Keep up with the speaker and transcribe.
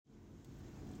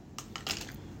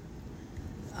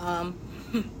Um,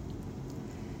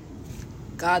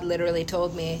 God literally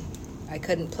told me I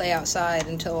couldn't play outside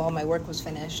until all my work was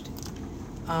finished.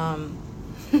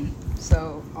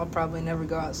 So I'll probably never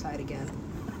go outside again.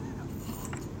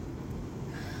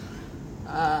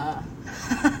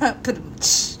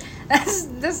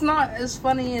 That's not as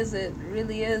funny as it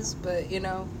really is, but you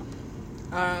know,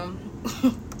 I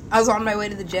was on my way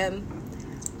to the gym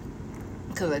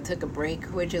because I took a break,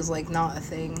 which is like not a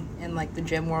thing in like the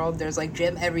gym world. There's like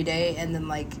gym every day, and then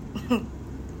like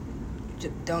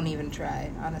don't even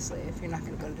try, honestly, if you're not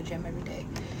gonna go to the gym every day.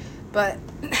 But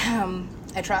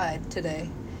I tried today,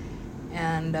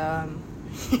 and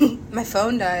my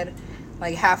phone died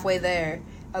like halfway there.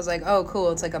 I was like, oh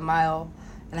cool, it's like 1.5 mile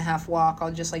walk.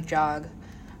 I'll just like jog,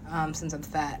 since I'm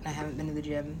fat and I haven't been to the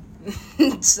gym.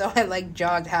 So I like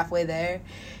jogged halfway there,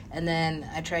 and then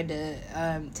I tried to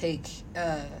take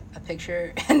a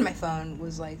picture, and my phone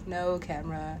was like, no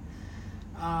camera,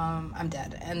 I'm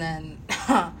dead. And then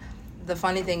the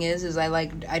funny thing is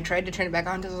I tried to turn it back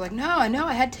on because I was like, no, I know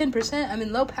I had 10%, I'm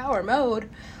in low power mode,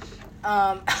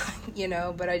 you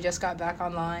know, but I just got back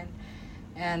online.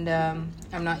 And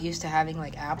I'm not used to having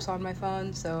like apps on my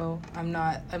phone, so I'm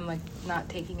not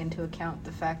taking into account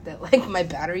the fact that like my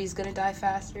battery's gonna die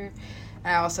faster.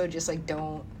 And I also just like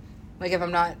don't, like, if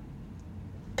I'm not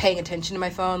paying attention to my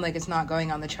phone, like it's not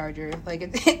going on the charger. Like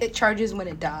it charges when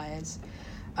it dies,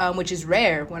 which is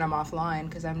rare when I'm offline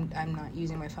because I'm not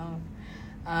using my phone.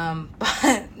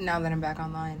 But now that I'm back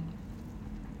online,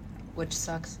 which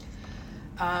sucks.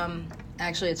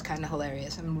 Actually, it's kind of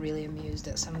hilarious. I'm really amused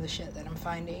at some of the shit that I'm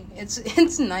finding.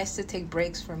 It's nice to take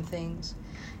breaks from things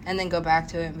and then go back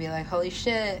to it and be like, holy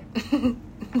shit,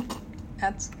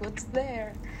 that's what's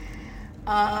there.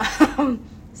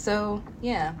 So,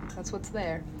 yeah, that's what's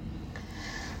there.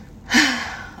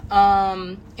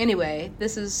 Anyway,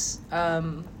 this is,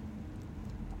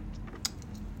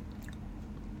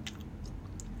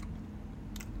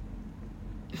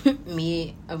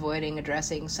 me avoiding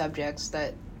addressing subjects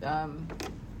that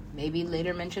maybe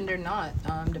later mentioned or not.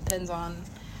 Depends on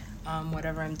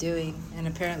whatever I'm doing. And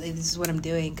apparently this is what I'm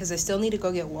doing because I still need to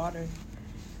go get water.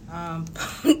 I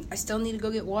still need to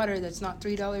go get water that's not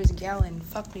 $3 a gallon.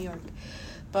 Fuck New York.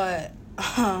 But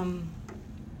 $3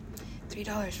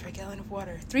 for a gallon of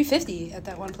water. $3.50 at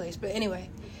that one place. But anyway,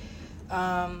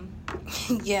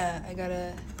 yeah, I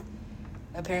gotta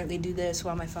apparently do this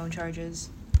while my phone charges.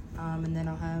 And then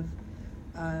I'll have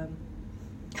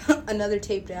another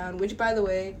tape down, which, by the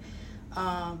way,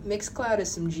 Mixcloud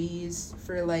is some G's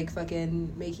for like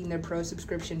fucking making their pro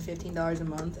subscription $15 a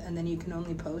month, and then you can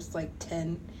only post like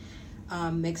 10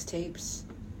 mixtapes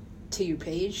to your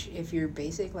page if you're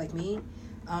basic like me.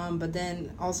 But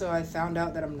then also I found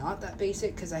out that I'm not that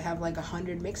basic because I have like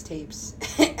 100 mixtapes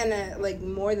and like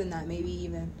more than that, maybe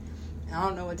even. I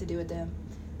don't know what to do with them.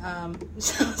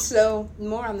 So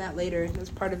more on that later. That's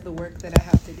part of the work that I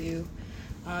have to do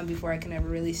before I can ever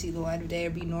really see the light of day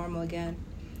or be normal again.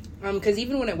 Because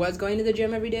even when I was going to the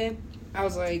gym every day, I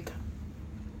was like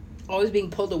always being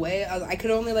pulled away. I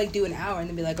could only like do an hour and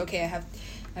then be like, okay, I have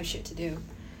shit to do.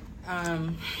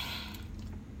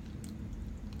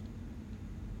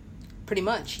 Pretty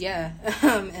much, yeah.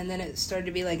 And then it started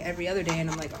to be like every other day, and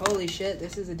I'm like, holy shit,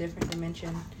 this is a different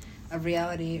dimension of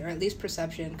reality, or at least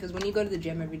perception, because when you go to the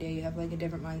gym every day, you have like a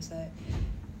different mindset.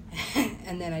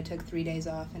 And then I took 3 days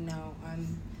off, and now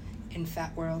I'm in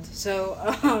fat world. So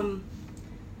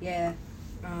yeah,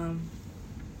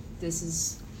 this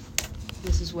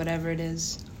is whatever it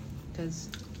is, because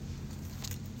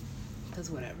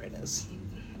whatever it is,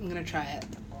 I'm gonna try it.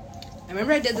 I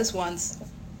remember I did this once.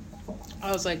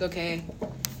 I was like, okay,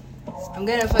 I'm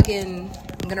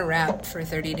gonna rap for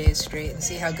 30 days straight and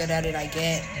see how good at it I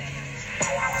get.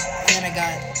 And then I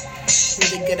got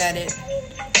really good at it.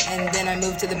 And then I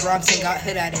moved to the Bronx and got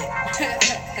hood at it.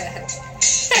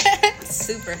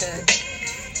 Super hood.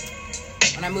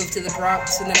 When I moved to the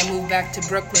Bronx and then I moved back to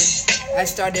Brooklyn, I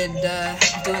started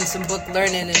doing some book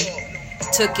learning and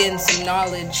took in some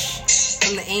knowledge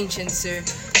from the ancients, or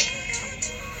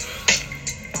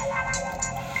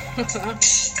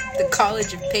the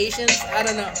College of Patience. I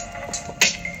don't know.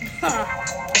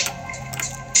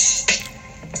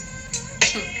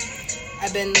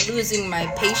 I've been losing my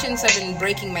patience. I've been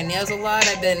breaking my nails a lot.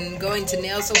 I've been going to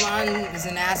nail salons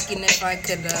and asking if I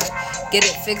could get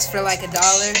it fixed for like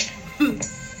 $1.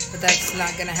 But that's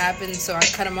not gonna happen, so I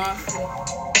cut them off.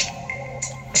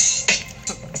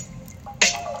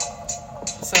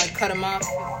 So I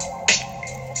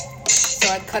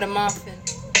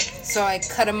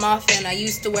cut them off, and I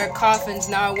used to wear coffins.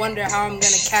 Now I wonder how I'm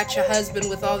gonna catch a husband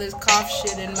with all this cough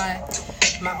shit in my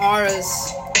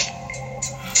auras.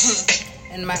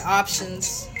 and my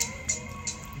options.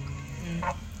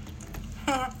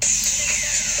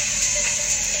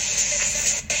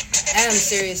 I am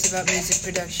serious about music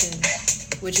production,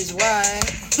 which is why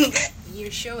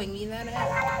you're showing me that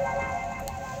ad.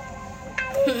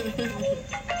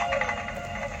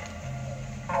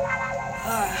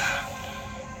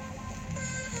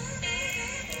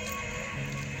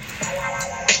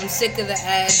 I'm sick of the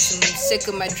ads. I'm sick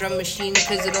of my drum machine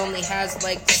because it only has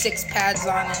like 6 pads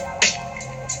on it.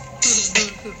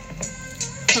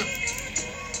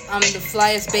 I'm the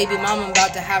flyest baby mom. I'm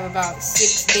about to have about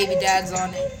 6 baby dads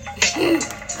on it.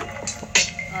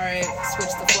 Alright,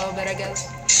 switch the flow a bit, I guess.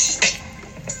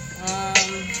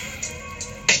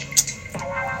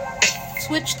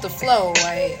 Switch the flow.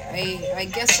 I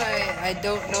guess I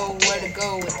don't know where to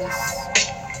go with this.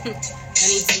 I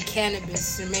need some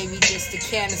cannabis or maybe just a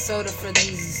can of soda for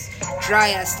these dry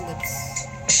ass lips.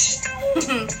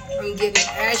 I'm getting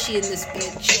ashy in this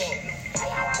bitch.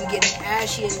 I'm getting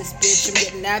ashy in this bitch. I'm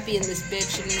getting nappy in this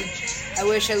bitch. And I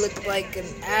wish I looked like an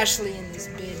Ashley in this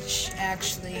bitch,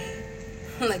 actually.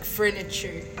 Like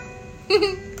furniture.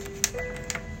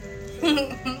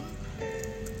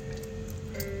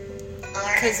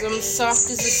 Because I'm soft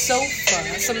as a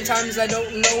sofa. Sometimes I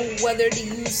don't know whether to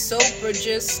use soap or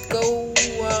just go,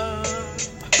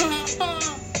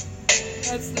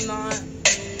 that's not...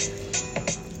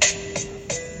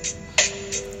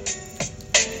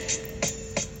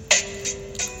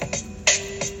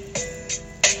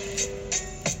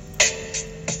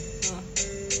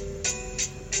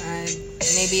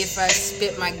 Maybe if I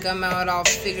spit my gum out, I'll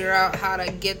figure out how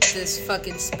to get this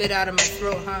fucking spit out of my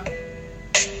throat, huh?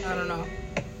 I don't know.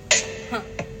 Huh.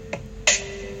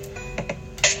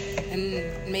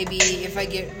 And maybe if I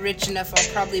get rich enough, I'll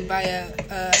probably buy a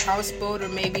houseboat or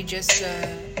maybe just a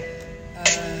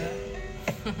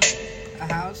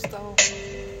house, though.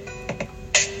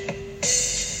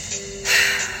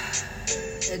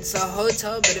 It's a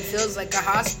hotel, but it feels like a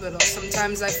hospital.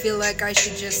 Sometimes I feel like I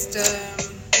should just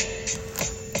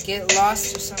get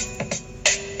lost or something.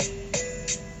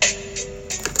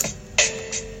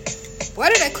 Why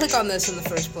did I click on this in the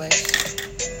first place?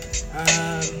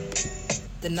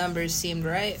 The numbers seemed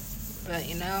right, but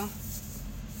you know,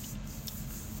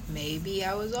 maybe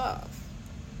I was off.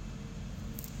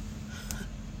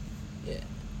 Yeah.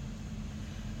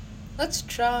 Let's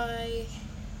try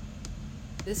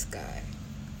this guy.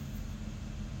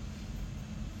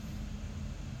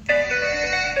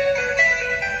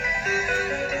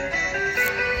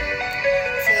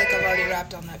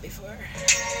 Rapped on that before.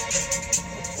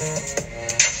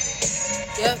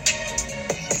 Yep,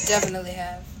 definitely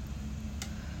have.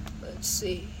 Let's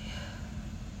see.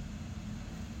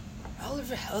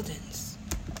 Oliver Heldens.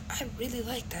 I really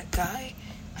like that guy.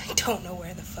 I don't know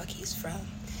where the fuck he's from.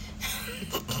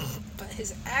 But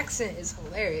his accent is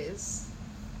hilarious.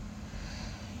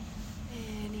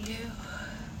 Anywho.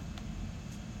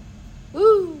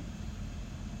 Woo!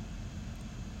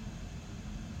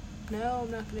 No,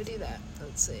 I'm not going to do that.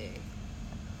 Let's see.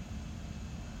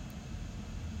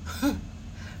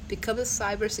 Become a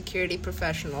cybersecurity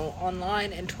professional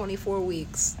online in 24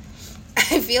 weeks.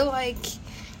 I feel like...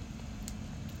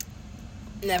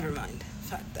 Never mind.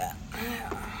 Fuck that.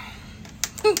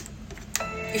 Your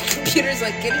computer's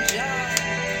like, get a job.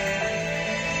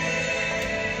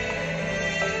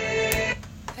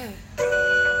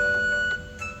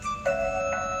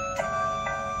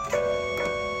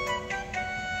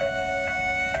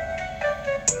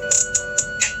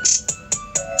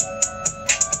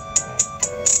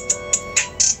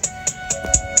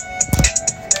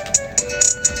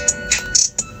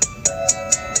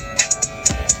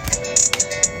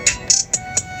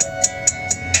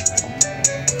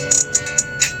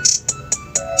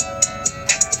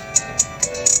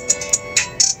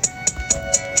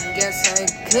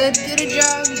 Could get a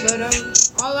job, but I'm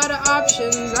all out of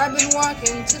options. I've been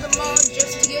walking to the mall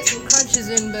just to get some crunches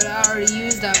in, but I already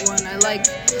used that one. I like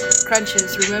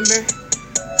crunches, remember?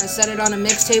 I said it on a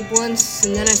mixtape once,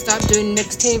 and then I stopped doing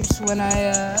mixtapes when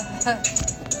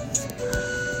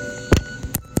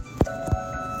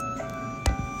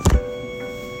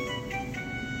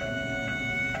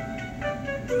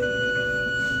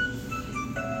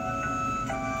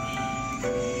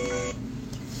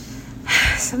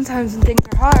sometimes when things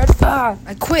are hard,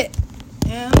 I quit.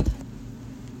 And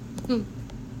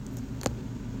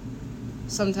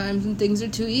sometimes when things are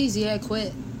too easy, I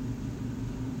quit.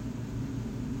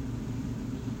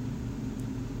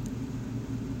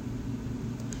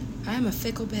 I am a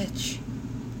fickle bitch.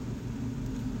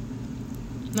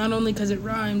 Not only because it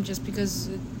rhymed, just because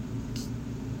it's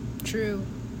true.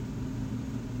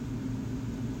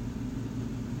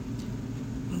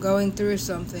 going through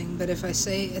something, but if I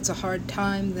say it's a hard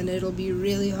time, then it'll be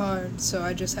really hard, so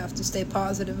I just have to stay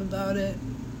positive about it.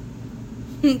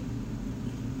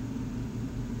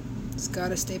 Just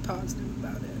gotta stay positive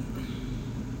about it.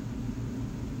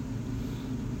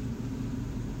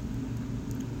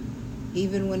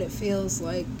 Even when it feels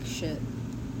like shit.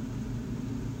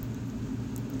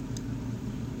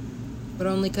 But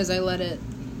only because I let it.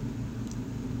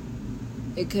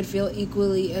 It could feel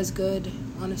equally as good,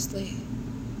 honestly.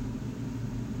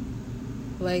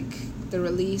 Like the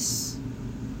release,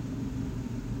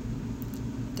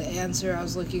 the answer I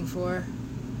was looking for,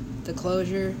 the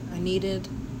closure I needed,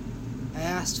 I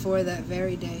asked for that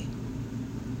very day.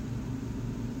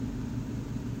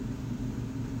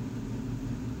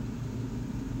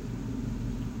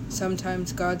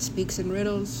 Sometimes God speaks in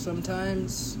riddles,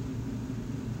 sometimes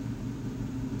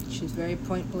she's very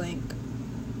point blank.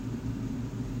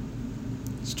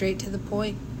 Straight to the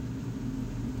point,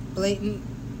 blatant,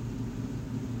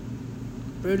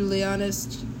 brutally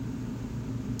honest,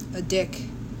 a dick.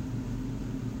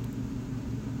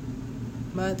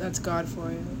 But that's God for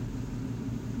you.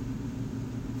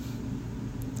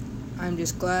 I'm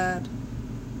just glad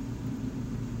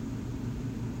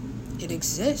it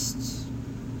exists.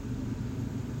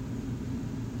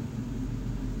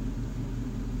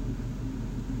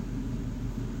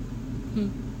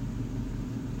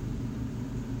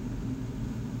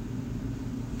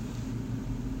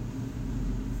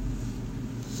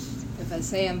 If I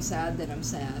say I'm sad, then I'm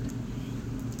sad.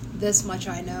 This much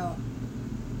I know.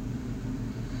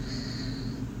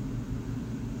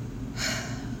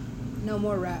 No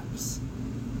more raps.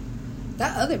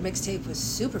 That other mixtape was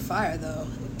super fire, though.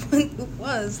 It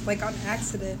was, like, on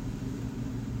accident.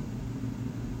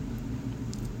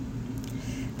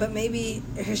 But maybe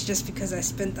it was just because I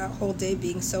spent that whole day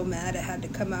being so mad it had to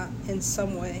come out in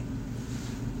some way.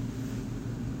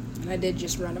 And I did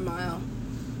just run a mile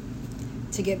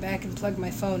to get back and plug my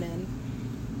phone in.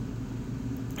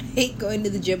 I hate going to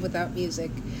the gym without music.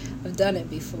 I've done it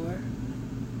before.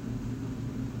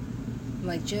 I'm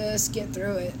like, just get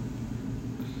through it.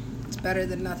 It's better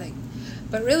than nothing.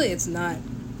 But really it's not,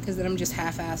 because then I'm just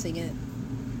half-assing it.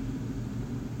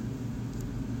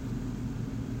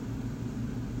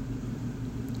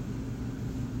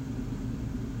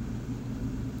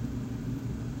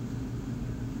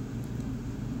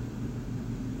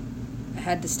 I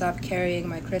had to stop carrying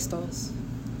my crystals.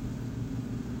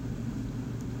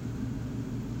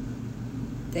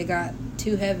 They got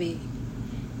too heavy.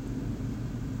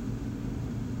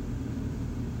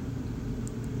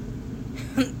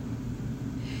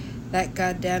 That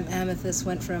goddamn amethyst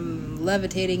went from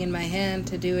levitating in my hand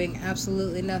to doing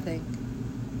absolutely nothing.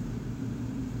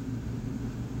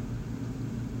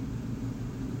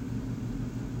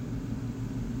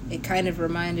 It kind of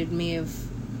reminded me of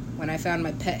when I found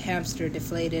my pet hamster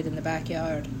deflated in the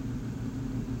backyard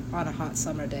on a hot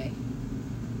summer day.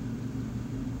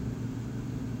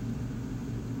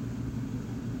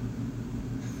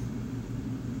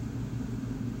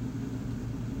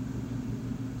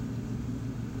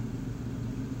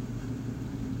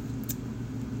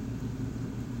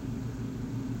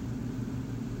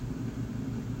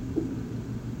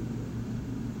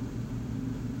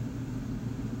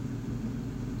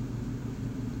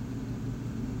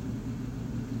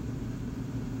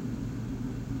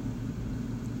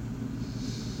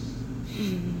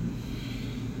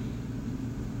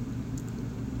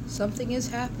 Something is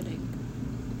happening.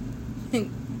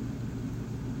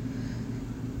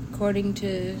 According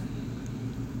to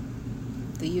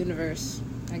the universe,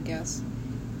 I guess.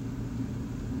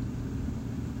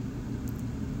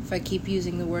 If I keep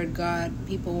using the word God,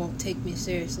 people won't take me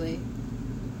seriously.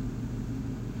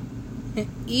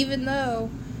 Even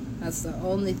though that's the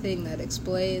only thing that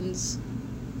explains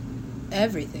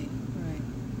everything.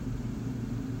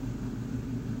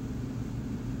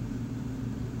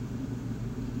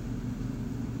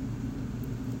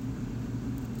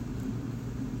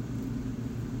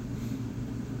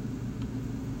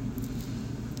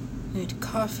 I need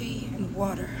coffee and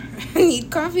water. I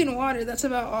need coffee and water. That's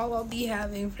about all I'll be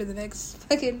having for the next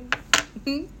fucking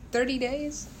 30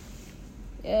 days.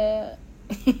 Yeah.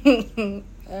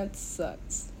 That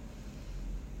sucks.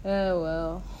 Oh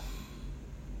well.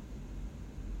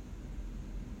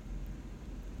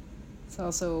 It's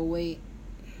also a weight.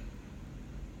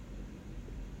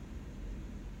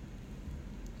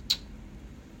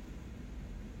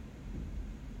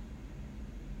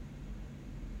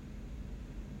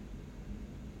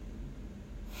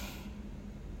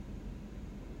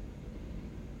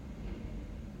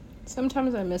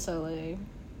 Sometimes I miss LA.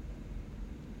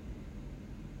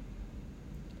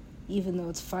 even though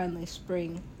it's finally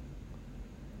spring.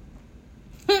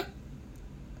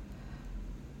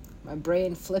 My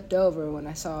brain flipped over when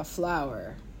I saw a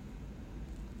flower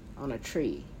on a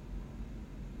tree.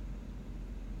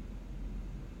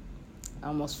 I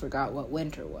almost forgot what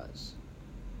winter was.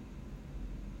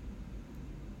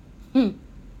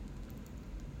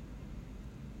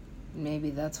 Maybe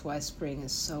that's why spring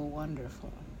is so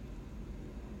wonderful.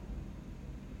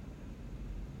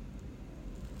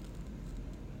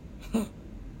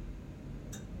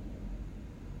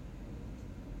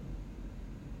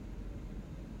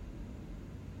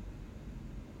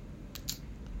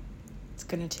 It's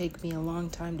gonna take me a long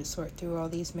time to sort through all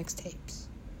these mixtapes.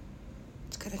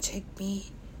 It's gonna take me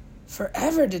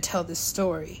forever to tell this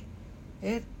story.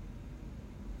 It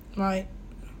might.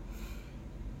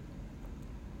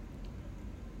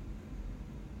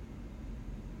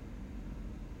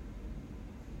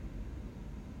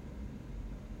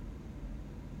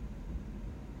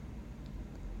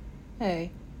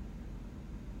 Hey.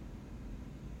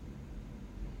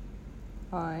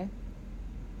 Hi.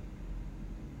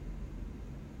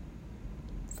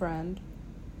 Friend.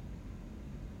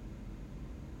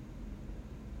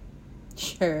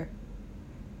 Sure.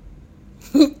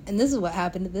 And this is what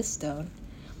happened to this stone.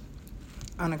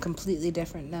 On a completely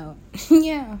different note.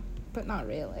 Yeah, but not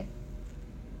really.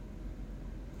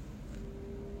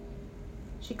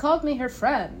 She called me her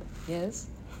friend. Yes.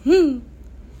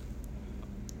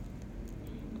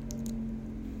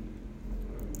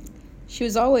 She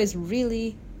was always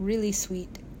really, really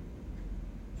sweet.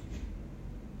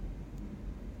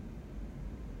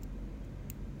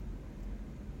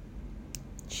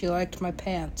 She liked my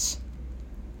pants.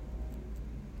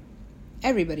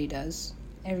 Everybody does.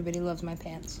 Everybody loves my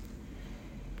pants.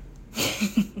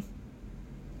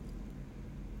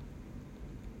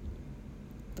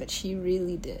 But she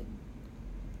really did.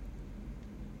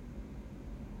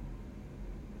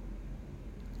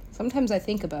 Sometimes I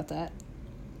think about that.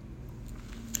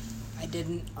 I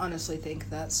didn't honestly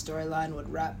think that storyline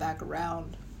would wrap back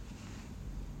around.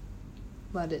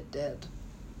 But it did.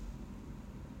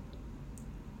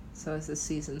 So is this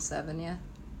season 7 yet?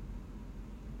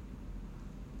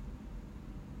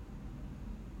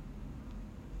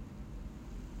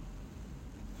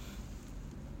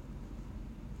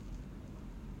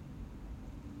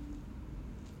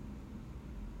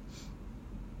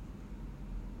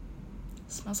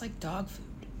 It smells like dog food.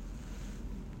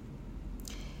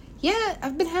 Yeah,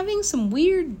 I've been having some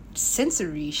weird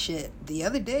sensory shit. The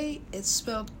other day, it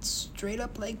smelled straight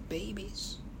up like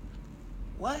babies.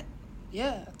 What?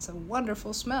 Yeah, it's a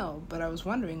wonderful smell, but I was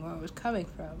wondering where it was coming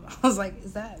from. I was like,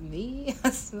 is that me? I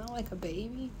smell like a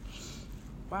baby?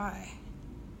 Why?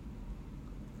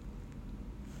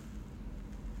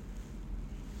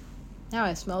 Now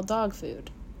I smell dog food.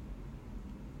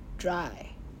 Dry.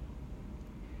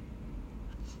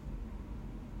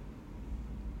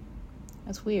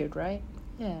 That's weird, right?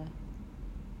 Yeah.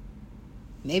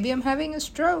 Maybe I'm having a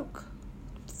stroke.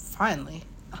 Finally.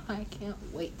 I can't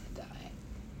wait to die.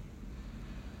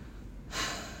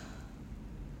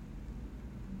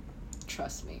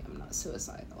 Trust me, I'm not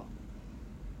suicidal.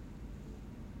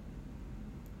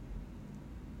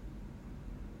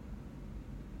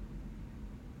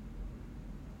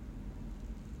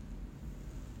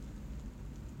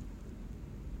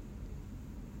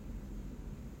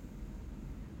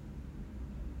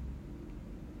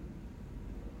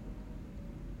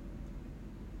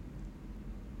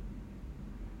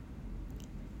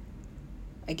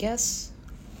 I guess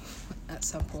at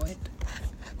some point.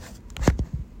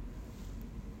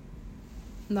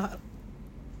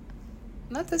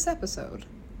 Not this episode.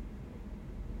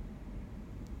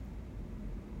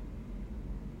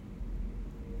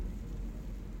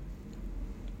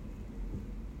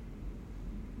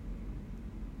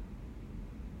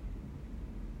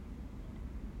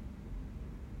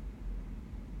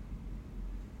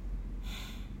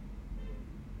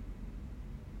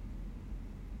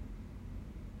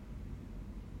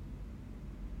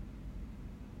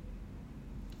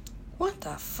 What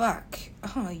the fuck?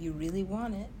 Oh, you really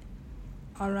want it?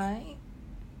 Alright.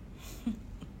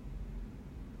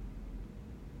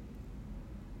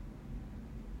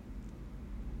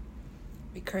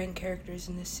 Recurring characters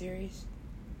in this series.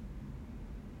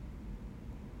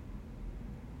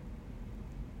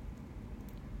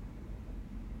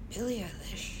 Billie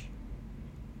Eilish.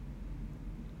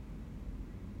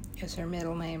 Is her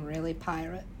middle name really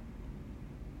Pirate?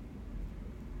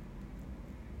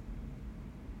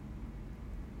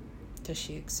 Does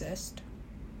she exist?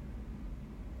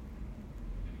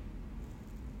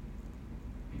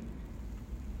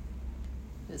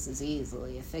 This is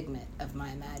easily a figment of my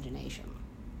imagination.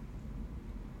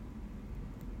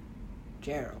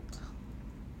 Gerald,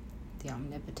 the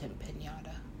omnipotent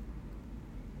pinata.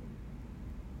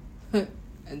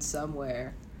 And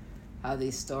somewhere, how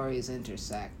these stories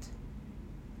intersect.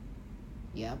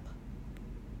 Yep.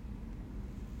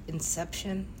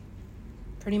 Inception.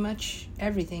 Pretty much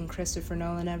everything Christopher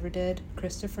Nolan ever did,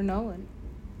 Christopher Nolan.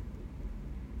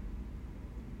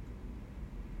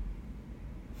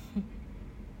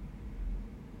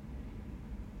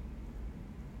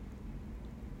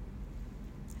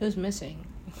 Who's missing?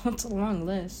 What's a long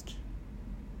list?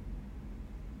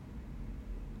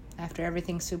 After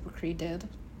everything Super Cree did.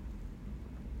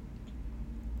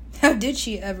 How did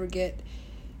she ever get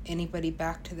anybody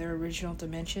back to their original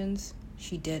dimensions?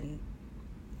 She didn't.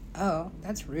 Oh,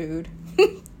 that's rude.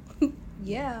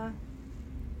 Yeah.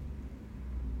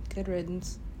 Good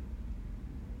riddance.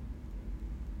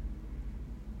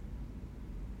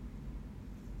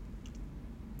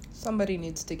 Somebody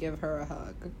needs to give her a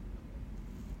hug.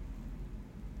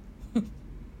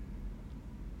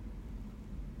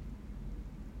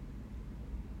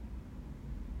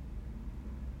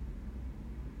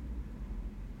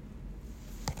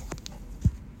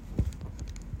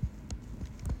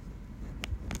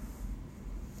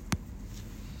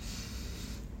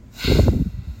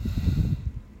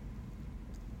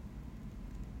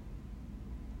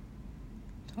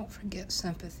 Don't forget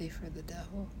sympathy for the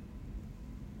devil,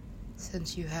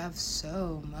 since you have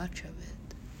so much of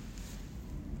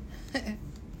it.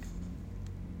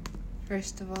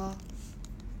 First of all,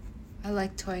 I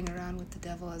like toying around with the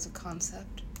devil as a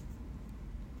concept.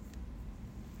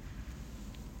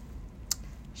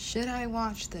 Should I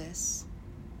watch this?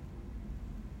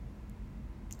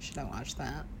 Should I watch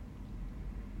that?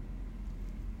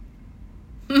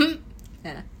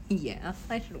 Yeah,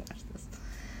 I should watch this.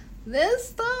 This,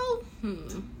 though?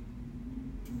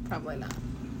 Probably not.